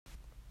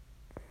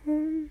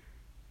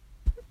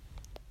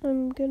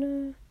I'm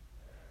gonna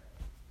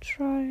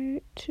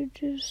try to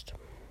just,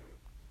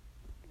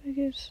 I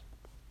guess,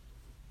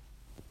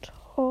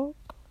 talk,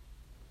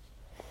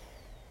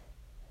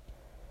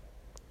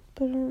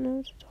 but I don't know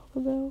what to talk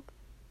about.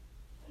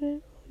 I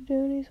didn't really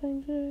do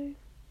anything today.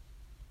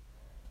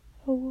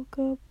 I woke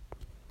up,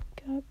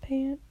 got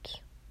pants,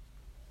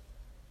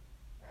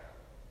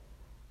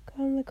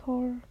 got in the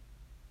car,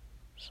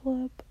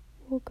 slept,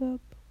 woke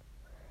up,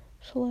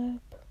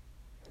 slept,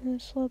 and then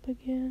slept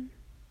again.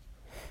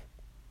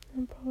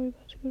 I'm probably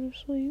about to go to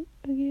sleep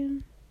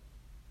again.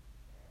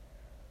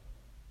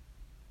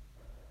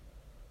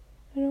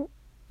 I don't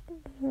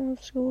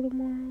have school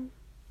tomorrow,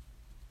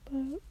 but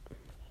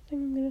I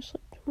think I'm gonna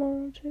sleep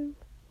tomorrow too.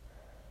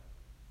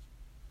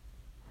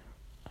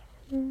 I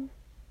don't know.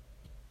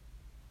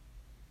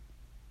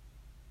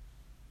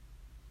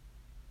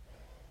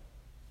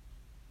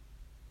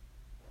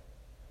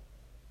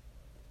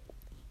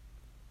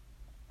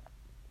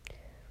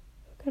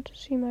 I got to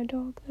see my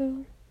dog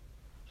though,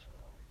 so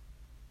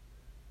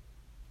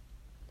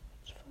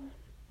that's fun.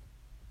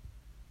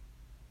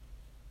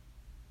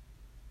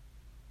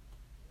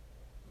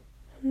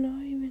 I'm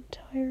not even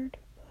tired,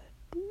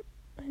 but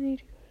I need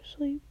to go to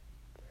sleep.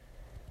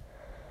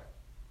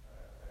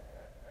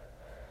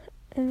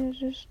 And I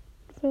just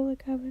feel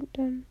like I haven't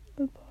done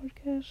a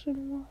podcast in a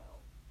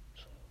while,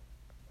 so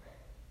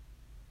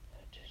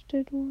I just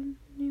did one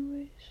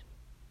anyways.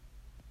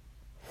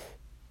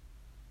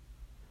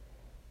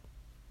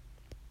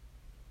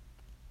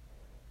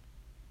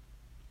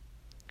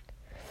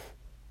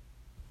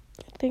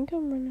 I think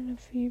I'm running a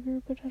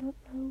fever, but I don't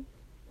know.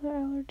 My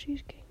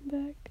allergies came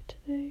back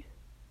today.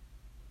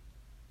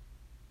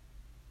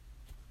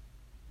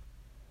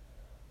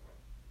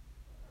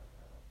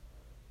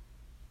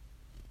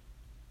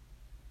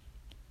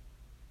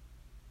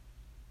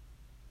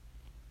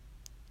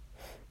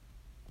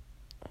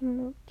 I don't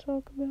know what to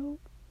talk about.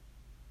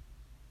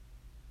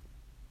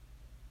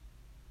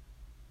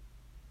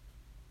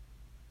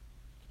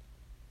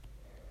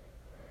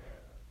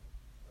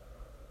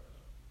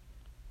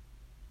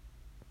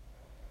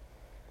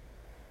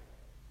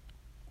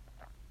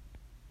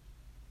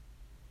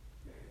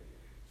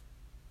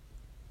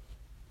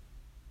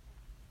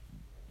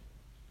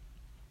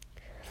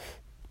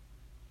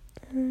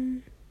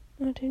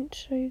 I didn't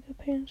show you the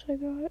pants I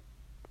got,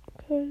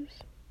 because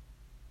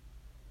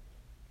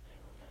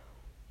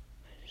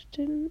I just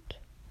didn't.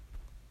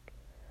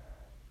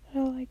 But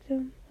I like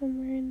them. I'm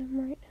wearing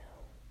them right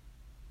now.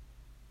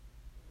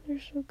 They're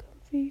so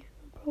comfy.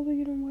 I'm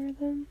probably gonna wear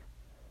them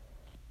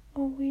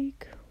all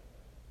week,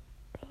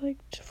 or like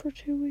for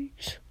 2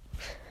 weeks.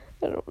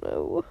 I don't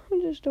know. I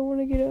just don't want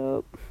to get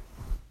up.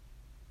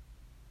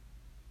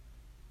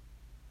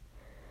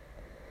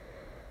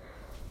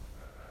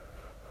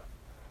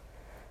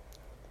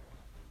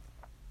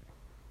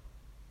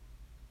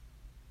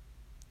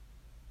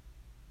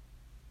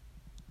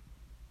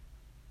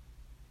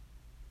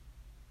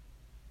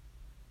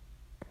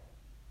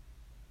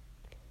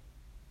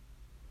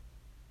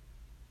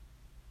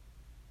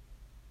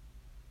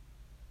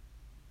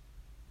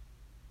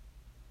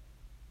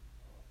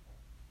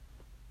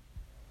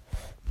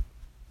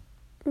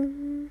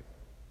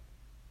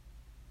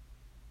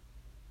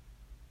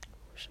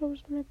 Wish I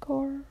was in a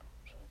car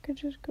so I could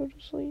just go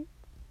to sleep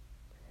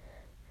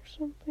or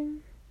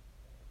something.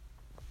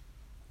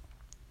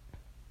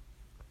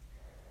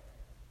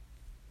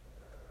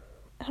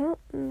 I don't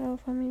know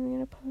if I'm even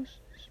gonna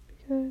post this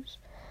because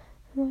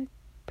I'm like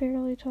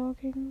barely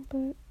talking,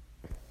 but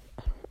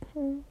I don't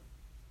know.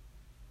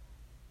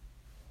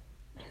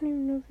 I don't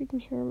even know if you can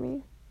hear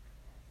me,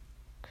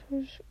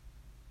 because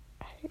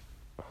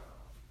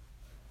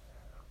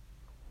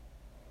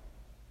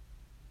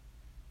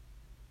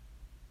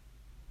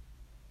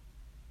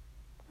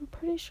I'm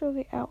pretty sure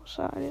the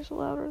outside is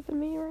louder than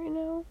me right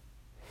now.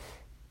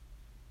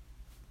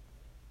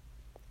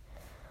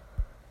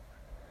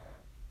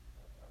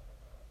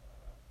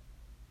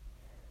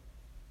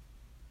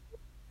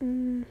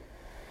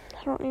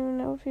 I don't even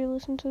know if you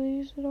listen to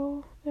these at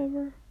all,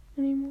 ever,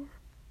 anymore.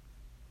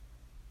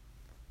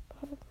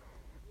 But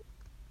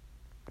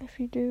if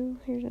you do,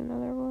 here's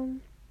another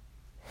one.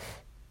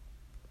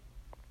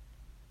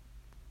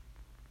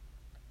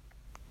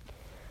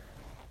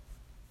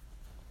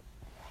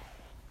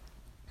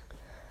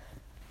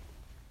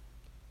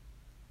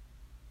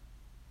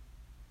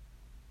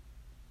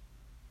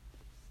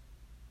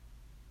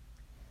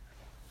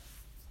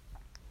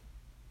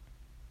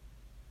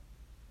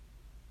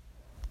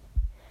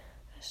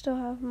 I still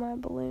have my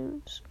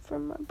balloons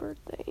from my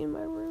birthday in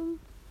my room.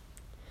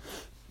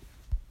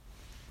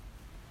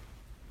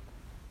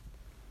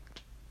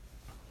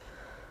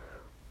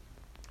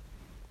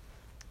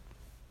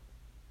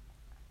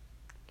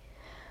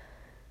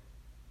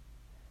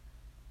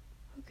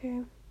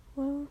 Okay,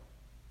 well,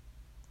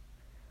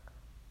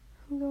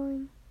 I'm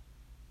going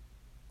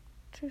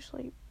to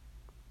sleep.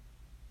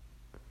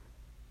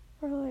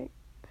 Or like,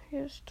 I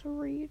guess to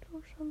read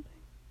or something.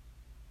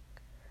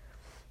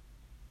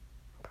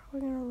 I'm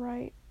probably gonna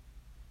write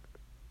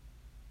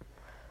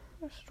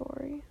a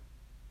story.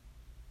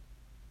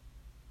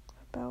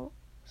 about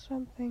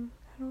something.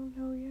 I don't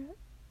know yet.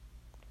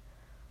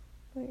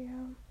 But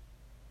yeah.